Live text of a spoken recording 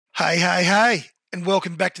Hey, and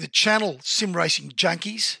welcome back to the channel, Sim Racing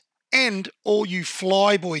Junkies, and all you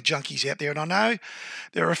flyboy junkies out there. And I know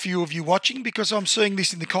there are a few of you watching because I'm seeing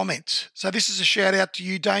this in the comments. So this is a shout out to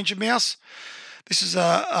you, Danger Mouse. This is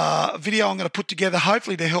a video I'm going to put together,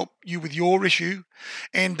 hopefully to help you with your issue.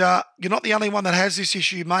 And you're not the only one that has this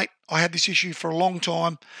issue, mate. I had this issue for a long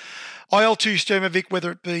time. IL-2 Sturmovik,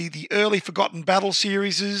 whether it be the early Forgotten Battle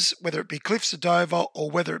series, whether it be Cliffs of Dover,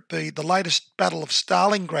 or whether it be the latest Battle of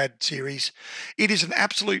Stalingrad series, it is an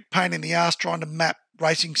absolute pain in the ass trying to map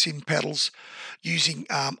racing sim pedals using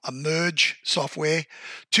a merge software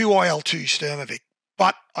to IL-2 Sturmovik.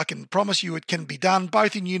 But I can promise you it can be done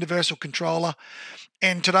both in Universal Controller,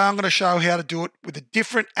 and today I'm going to show how to do it with a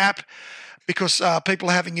different app because people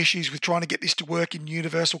are having issues with trying to get this to work in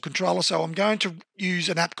Universal Controller. So I'm going to use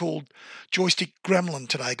an app called Joystick Gremlin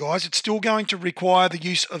today, guys. It's still going to require the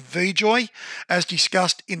use of Vjoy, as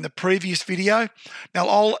discussed in the previous video. Now,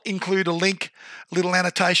 I'll include a link, a little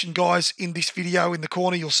annotation, guys, in this video in the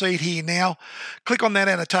corner. You'll see it here now. Click on that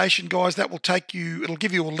annotation, guys. That will take you, it'll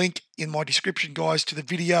give you a link in my description, guys, to the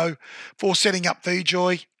video for setting up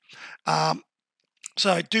Vjoy.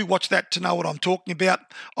 So do watch that to know what I'm talking about.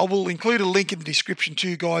 I will include a link in the description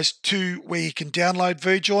too, guys, to where you can download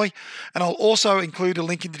Vjoy. And I'll also include a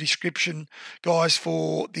link in the description, guys,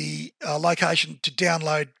 for the location to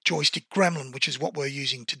download Joystick Gremlin, which is what we're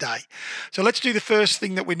using today. So let's do the first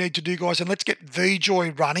thing that we need to do, guys, and let's get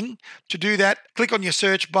Vjoy running. To do that, click on your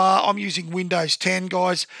search bar. I'm using Windows 10,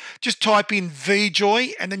 guys. Just type in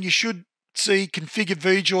Vjoy, and then you should see Configure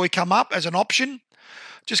Vjoy come up as an option.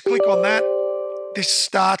 Just click on that. This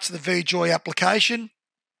starts the Vjoy application.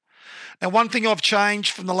 Now, one thing I've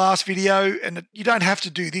changed from the last video, and you don't have to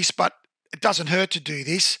do this, but it doesn't hurt to do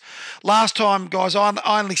this. Last time, guys, I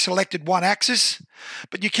only selected one axis,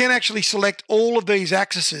 but you can actually select all of these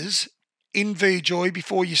axes in Vjoy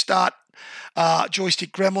before you start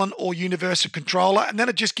Joystick Gremlin or Universal Controller, and then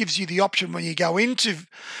it just gives you the option when you go into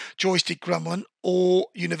Joystick Gremlin or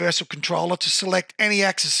Universal Controller to select any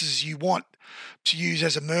axes you want to use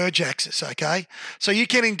as a merge axis, okay? So you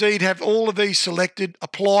can indeed have all of these selected,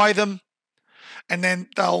 apply them, and then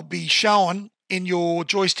they'll be shown in your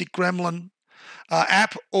Joystick Gremlin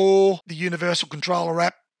app or the Universal Controller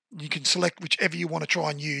app. You can select whichever you want to try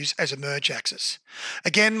and use as a merge axis.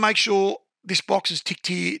 Again, make sure this box is ticked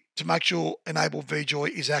here to make sure Enable Vjoy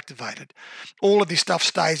is activated. All of this stuff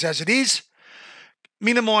stays as it is.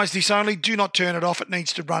 Minimize this only, do not turn it off. It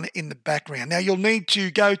needs to run in the background. Now you'll need to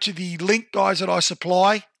go to the link, guys, that I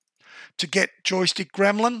supply to get Joystick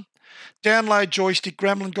Gremlin. Download Joystick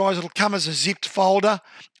Gremlin, guys. It'll come as a zipped folder.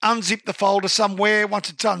 Unzip the folder somewhere. Once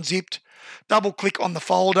it's unzipped, double click on the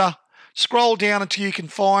folder. Scroll down until you can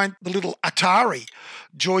find the little Atari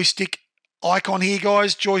joystick icon here,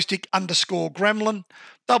 guys. Joystick_Gremlin.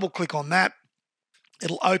 Double click on that.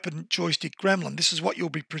 It'll open Joystick Gremlin. This is what you'll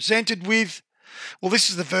be presented with. Well, this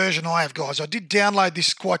is the version I have, guys. I did download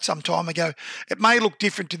this quite some time ago. It may look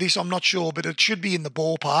different to this, I'm not sure, but it should be in the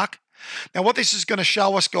ballpark. Now, what this is going to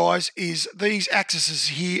show us, guys, is these axes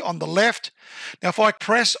here on the left. Now, if I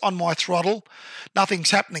press on my throttle,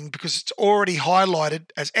 nothing's happening because it's already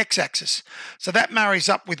highlighted as X-axis. So that marries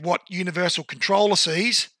up with what Universal Controller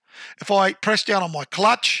sees. If I press down on my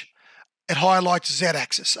clutch, it highlights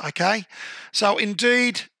Z-axis, okay? So,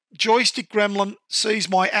 indeed, Joystick Gremlin sees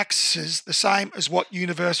my axes the same as what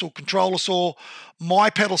Universal Controller saw my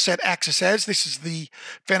pedal set axis as. This is the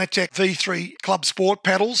Fanatec V3 Club Sport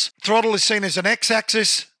pedals. Throttle is seen as an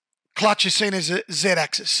X-axis, clutch is seen as a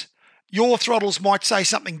Z-axis. Your throttles might say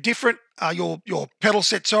something different. Your pedal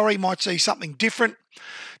set, might see something different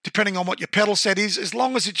depending on what your pedal set is. As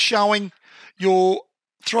long as it's showing your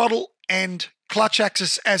throttle and clutch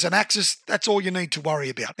axis as an axis, that's all you need to worry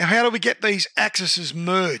about. Now, how do we get these axes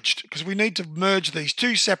merged? Because we need to merge these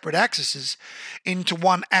two separate axes into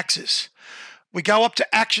one axis. We go up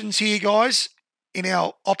to Actions here, guys, in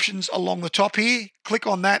our options along the top here. Click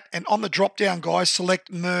on that, and on the drop-down, guys, select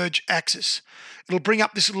Merge Axis. It'll bring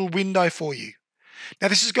up this little window for you. Now,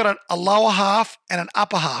 this has got a lower half and an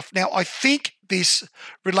upper half. Now, I think this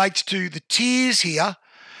relates to the tiers here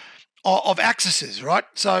of axes, right?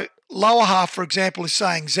 So lower half, for example, is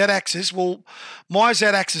saying Z-axis. Well, my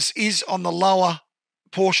Z-axis is on the lower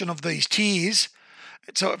portion of these tiers.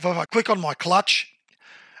 So if I click on my clutch,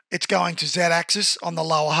 it's going to Z-axis on the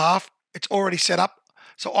lower half. It's already set up,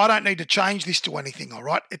 so I don't need to change this to anything, all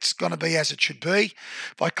right? It's going to be as it should be.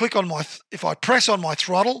 If I press on my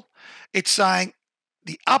throttle, it's saying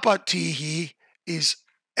the upper tier here is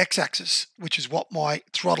x-axis, which is what my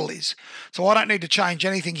throttle is. So I don't need to change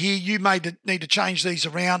anything here. You may need to change these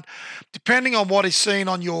around depending on what is seen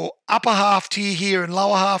on your upper half tier here and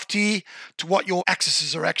lower half tier to what your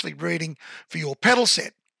axes are actually reading for your pedal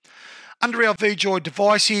set. Under our Vjoy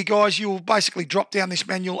device here, guys, you'll basically drop down this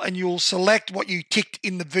manual and you'll select what you ticked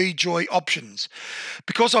in the Vjoy options.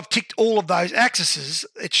 Because I've ticked all of those axes,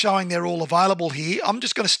 it's showing they're all available here. I'm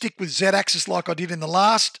just going to stick with Z-axis like I did in the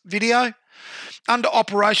last video. Under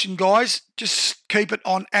operation, guys, just keep it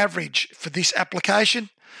on average for this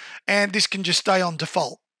application, and this can just stay on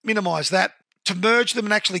default. Minimize that. To merge them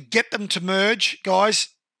and actually get them to merge, guys,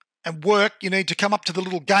 and work, you need to come up to the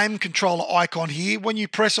little game controller icon here. When you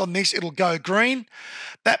press on this, it'll go green.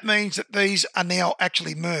 That means that these are now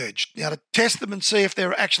actually merged. Now, to test them and see if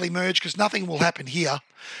they're actually merged, because nothing will happen here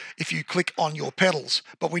if you click on your pedals.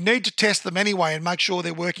 But we need to test them anyway and make sure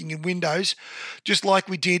they're working in Windows, just like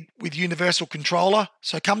we did with Universal Controller.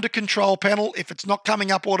 So come to Control Panel. If it's not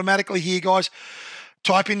coming up automatically here, guys,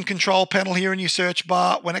 type in Control Panel here in your search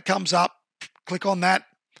bar. When it comes up, click on that.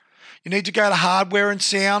 You need to go to Hardware and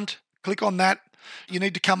Sound, click on that. You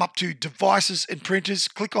need to come up to Devices and Printers,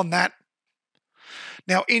 click on that.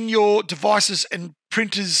 Now in your Devices and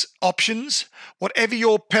Printers options, whatever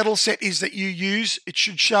your pedal set is that you use, it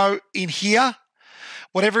should show in here.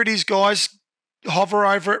 Whatever it is, guys, hover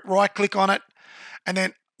over it, right click on it, and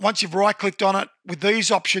then once you've right clicked on it, with these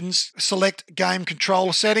options, select Game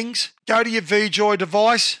Controller Settings. Go to your Vjoy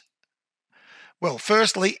device. Well,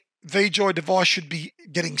 firstly, Vjoy device should be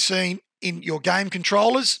getting seen in your game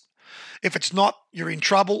controllers. If it's not, you're in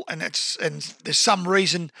trouble, and there's some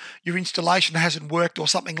reason your installation hasn't worked or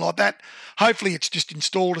something like that. Hopefully it's just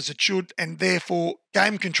installed as it should, and therefore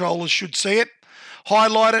game controllers should see it.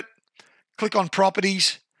 Highlight it, click on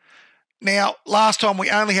Properties. Now, last time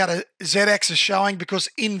we only had a Z-axis showing because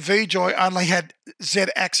in Vjoy I only had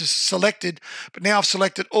Z-axis selected, but now I've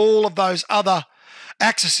selected all of those other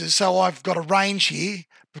axes, so I've got a range here.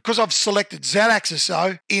 Because I've selected Z-axis,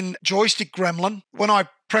 so in Joystick Gremlin, when I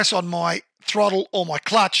press on my throttle or my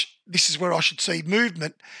clutch, this is where I should see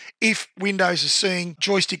movement if Windows is seeing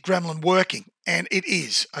Joystick Gremlin working. And it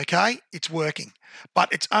is, okay? It's working.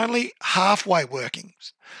 But it's only halfway working.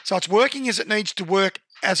 So it's working as it needs to work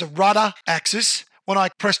as a rudder axis. When I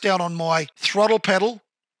press down on my throttle pedal,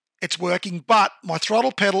 it's working, but my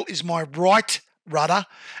throttle pedal is my right rudder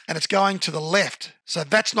and it's going to the left. So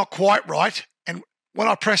that's not quite right. And when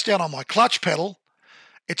I press down on my clutch pedal,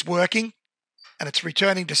 it's working and it's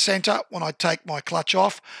returning to center when I take my clutch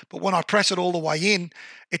off. But when I press it all the way in,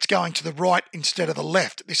 it's going to the right instead of the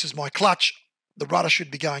left. This is my clutch. The rudder should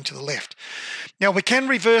be going to the left. Now we can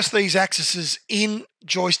reverse these axes in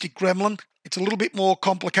Joystick Gremlin. It's a little bit more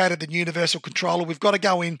complicated than Universal Controller. We've got to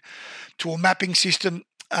go in to a mapping system.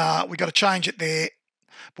 We've got to change it there.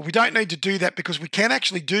 But we don't need to do that because we can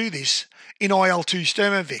actually do this in IL-2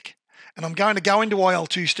 Sturmovik. And I'm going to go into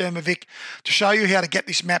IL-2 Sturmovik to show you how to get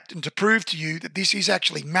this mapped and to prove to you that this is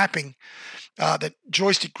actually mapping, that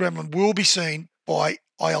Joystick Gremlin will be seen by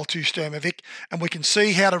IL-2 Sturmovik, and we can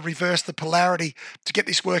see how to reverse the polarity to get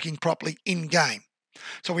this working properly in-game.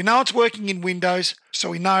 So we know it's working in Windows, so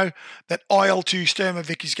we know that IL-2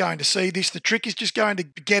 Sturmovik is going to see this. The trick is just going to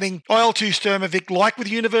be getting IL-2 Sturmovik, like with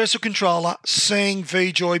Universal Controller, seeing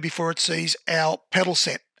Vjoy before it sees our pedal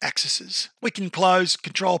set axes. We can close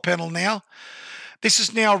Control Panel now. This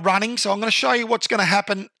is now running, so I'm going to show you what's going to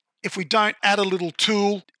happen if we don't add a little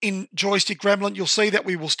tool in Joystick Gremlin. You'll see that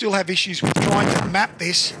we will still have issues with trying to map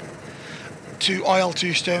this to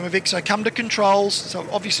IL-2 Sturmovik. So come to Controls. So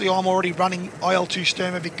obviously I'm already running IL-2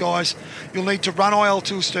 Sturmovik, guys. You'll need to run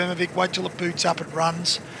IL-2 Sturmovik, wait till it boots up and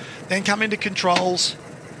runs. Then come into Controls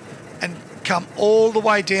and come all the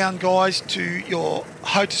way down, guys, to your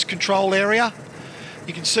HOTAS control area.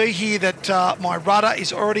 You can see here that my rudder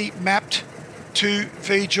is already mapped to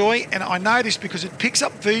Vjoy, and I know this because it picks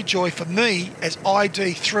up Vjoy for me as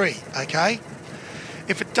ID3, okay?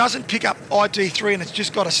 If it doesn't pick up ID3 and it's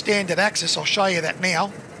just got a standard axis, I'll show you that now.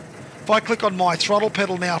 If I click on my throttle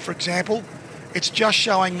pedal now, for example, it's just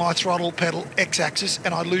showing my throttle pedal X-axis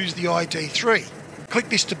and I lose the ID3. Click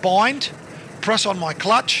this to bind, press on my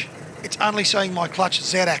clutch, it's only showing my clutch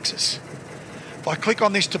Z-axis. If I click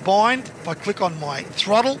on this to bind, if I click on my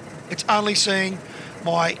throttle, it's only seeing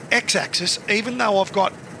my X-axis, even though I've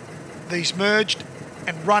got these merged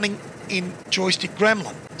and running in Joystick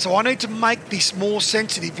Gremlin. So I need to make this more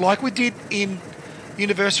sensitive, like we did in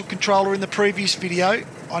Universal Controller in the previous video.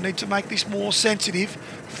 I need to make this more sensitive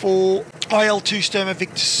for IL-2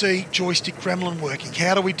 Sturmovik to see Joystick Gremlin working.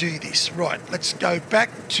 How do we do this? Right, let's go back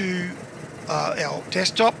to our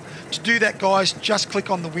desktop. To do that, guys, just click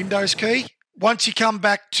on the Windows key, Once you come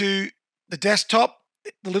back to the desktop,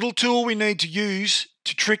 the little tool we need to use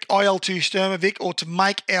to trick IL-2 Sturmovik or to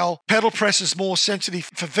make our pedal presses more sensitive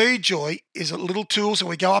for Vjoy is a little tool. So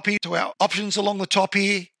we go up here to our options along the top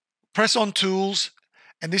here, press on tools,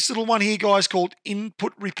 and this little one here, guys, called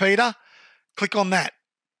input repeater. Click on that.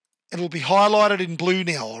 It'll be highlighted in blue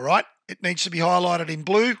now, all right? It needs to be highlighted in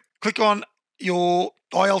blue. Click on your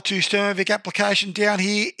IL-2 Sturmovik application down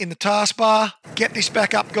here in the taskbar. Get this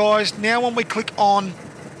back up, guys. Now when we click on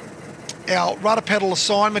our rudder pedal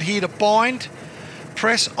assignment here to bind,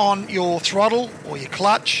 press on your throttle or your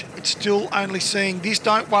clutch. It's still only seeing this,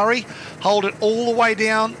 don't worry. Hold it all the way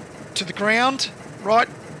down to the ground, right?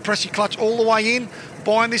 Press your clutch all the way in,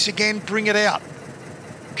 bind this again, bring it out.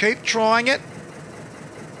 Keep trying it.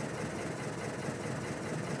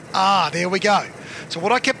 There we go. So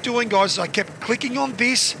what I kept doing, guys, is I kept clicking on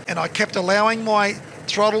this and I kept allowing my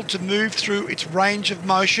throttle to move through its range of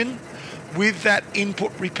motion with that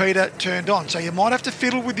input repeater turned on. So you might have to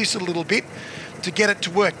fiddle with this a little bit to get it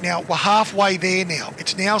to work. Now, we're halfway there now.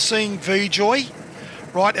 It's now seeing Vjoy,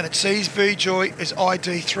 right? And it sees Vjoy as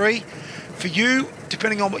ID3. For you,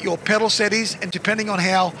 depending on what your pedal set is and depending on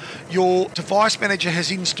how your device manager has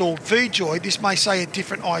installed Vjoy, this may say a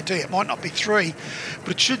different ID. It might not be 3,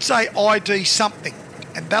 but it should say ID something.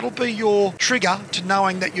 And that'll be your trigger to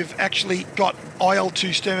knowing that you've actually got IL-2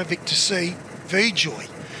 Sturmovik to see Vjoy.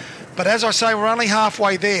 But as I say, we're only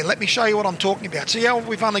halfway there. Let me show you what I'm talking about. See how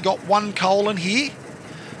we've only got one colon here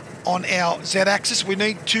on our Z-axis? We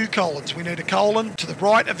need 2 colons. We need a colon to the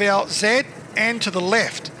right of our Z and to the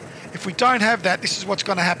left. If we don't have that, this is what's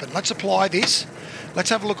going to happen. Let's apply this. Let's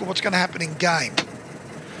have a look at what's going to happen in game.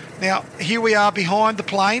 Now, here we are behind the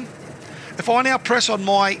plane. If I now press on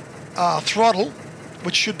my throttle,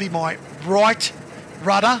 which should be my right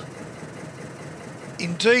rudder,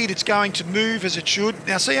 indeed, it's going to move as it should.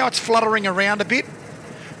 Now, see how it's fluttering around a bit?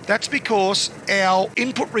 That's because our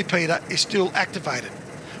input repeater is still activated.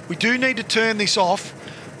 We do need to turn this off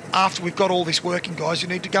after we've got all this working, guys. You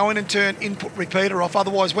need to go in and turn input repeater off.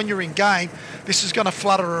 Otherwise, when you're in game, this is going to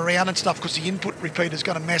flutter around and stuff because the input repeater is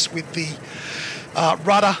going to mess with the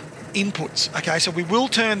rudder inputs. Okay, so we will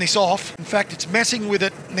turn this off. In fact, it's messing with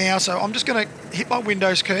it now. So I'm just going to hit my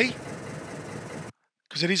Windows key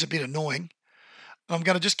because it is a bit annoying. I'm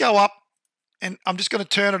going to just go up and I'm just going to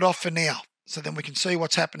turn it off for now so then we can see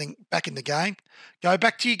what's happening back in the game. Go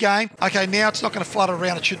back to your game. Okay, now it's not going to flutter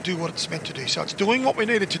around. It should do what it's meant to do. So it's doing what we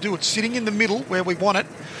needed to do. It's sitting in the middle where we want it.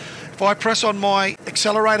 If I press on my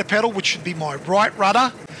accelerator pedal, which should be my right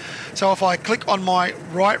rudder, so if I click on my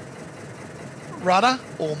right rudder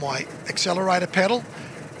or my accelerator pedal,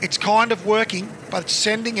 it's kind of working, but it's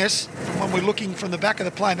sending us, from when we're looking from the back of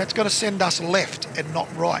the plane, that's going to send us left and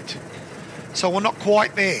not right. So we're not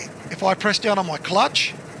quite there. If I press down on my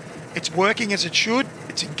clutch, it's working as it should.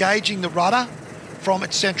 It's engaging the rudder from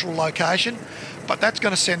its central location, but that's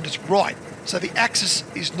going to send us right. So the axis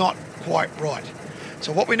is not quite right.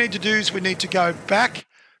 So what we need to do is we need to go back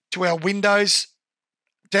to our Windows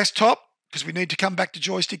desktop because we need to come back to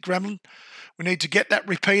Joystick Gremlin. We need to get that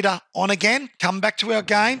repeater on again, come back to our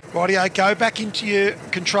game. Rightio, go back into your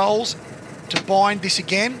controls to bind this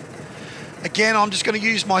again. Again, I'm just going to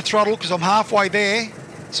use my throttle because I'm halfway there.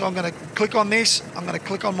 So I'm going to click on this. I'm going to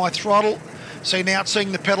click on my throttle. See, now it's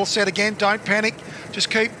seeing the pedal set again. Don't panic. Just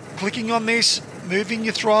keep clicking on this, moving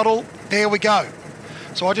your throttle. There we go.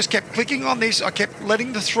 So I just kept clicking on this. I kept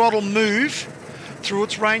letting the throttle move through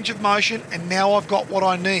its range of motion, and now I've got what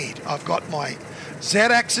I need. I've got my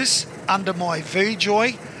Z-axis under my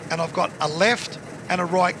Vjoy, and I've got a left and a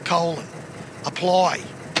right colon. Apply.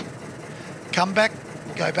 Come back.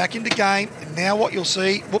 Go back into game, and now what you'll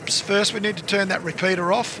see, whoops, first we need to turn that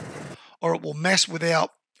repeater off or it will mess with our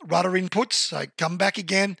rudder inputs. So come back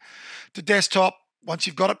again to desktop. Once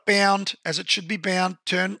you've got it bound as it should be bound,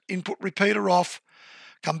 turn input repeater off,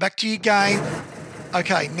 come back to your game.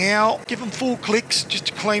 Okay, now give them full clicks just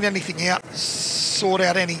to clean anything out, sort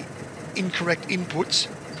out any incorrect inputs.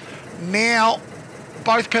 Now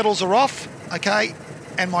both pedals are off, okay,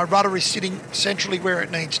 and my rudder is sitting centrally where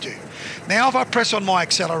it needs to. Now if I press on my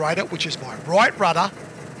accelerator, which is my right rudder,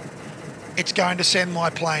 it's going to send my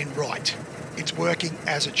plane right. It's working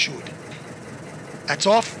as it should. That's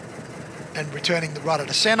off and returning the rudder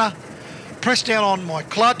to center. Press down on my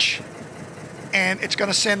clutch and it's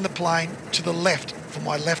going to send the plane to the left for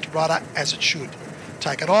my left rudder as it should.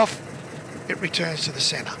 Take it off, it returns to the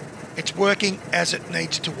center. It's working as it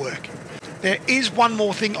needs to work. There is one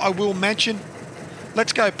more thing I will mention.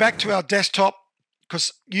 Let's go back to our desktop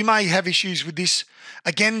because you may have issues with this.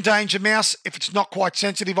 Again, danger mouse, if it's not quite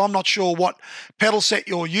sensitive, I'm not sure what pedal set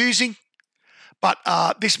you're using, but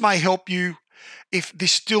this may help you if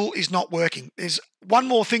this still is not working. There's one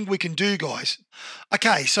more thing we can do, guys.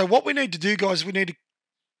 Okay, so what we need to do, guys, we need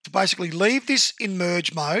to basically leave this in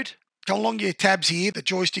merge mode. Come along your tabs here, the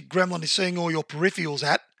Joystick Gremlin is seeing all your peripherals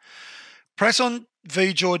at. Press on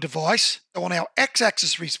Vjoy device, go on our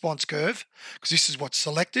x-axis response curve, because this is what's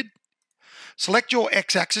selected. Select your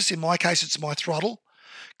x-axis, in my case it's my throttle.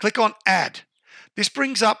 Click on add. This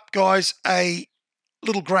brings up, guys, a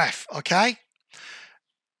little graph, okay?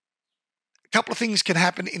 A couple of things can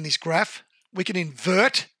happen in this graph. We can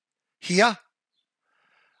invert here,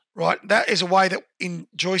 right? That is a way that in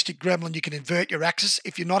Joystick Gremlin you can invert your axis.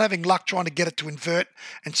 If you're not having luck trying to get it to invert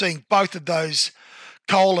and seeing both of those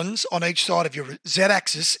colons on each side of your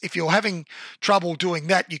z-axis, if you're having trouble doing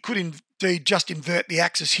that, you could indeed just invert the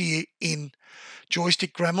axis here in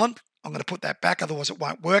Joystick Gremlin. I'm going to put that back, otherwise it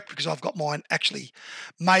won't work because I've got mine actually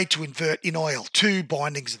made to invert in IL-2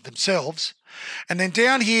 bindings themselves. And then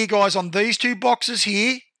down here, guys, on these two boxes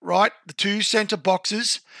here, right, the two center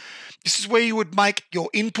boxes, this is where you would make your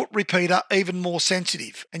input repeater even more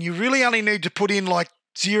sensitive. And you really only need to put in like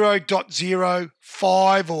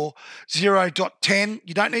 0.05 or 0.10.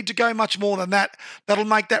 You don't need to go much more than that. That'll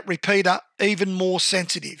make that repeater even more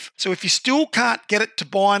sensitive. So if you still can't get it to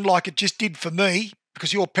bind like it just did for me,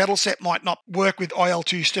 because your pedal set might not work with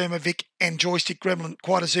IL-2 Sturmovik and Joystick Gremlin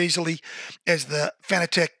quite as easily as the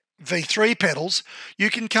Fanatec V3 pedals, you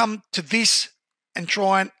can come to this and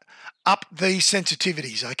try and up these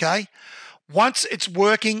sensitivities, okay? Once it's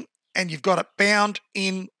working and you've got it bound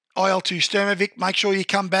in IL-2 Sturmovik, make sure you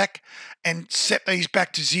come back and set these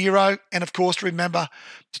back to 0. And of course, remember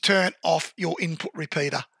to turn off your input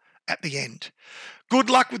repeater at the end. Good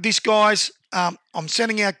luck with this, guys. I'm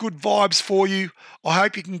sending out good vibes for you. I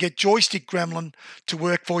hope you can get Joystick Gremlin to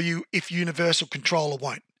work for you if Universal Controller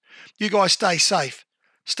won't. You guys stay safe,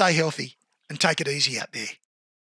 stay healthy, and take it easy out there.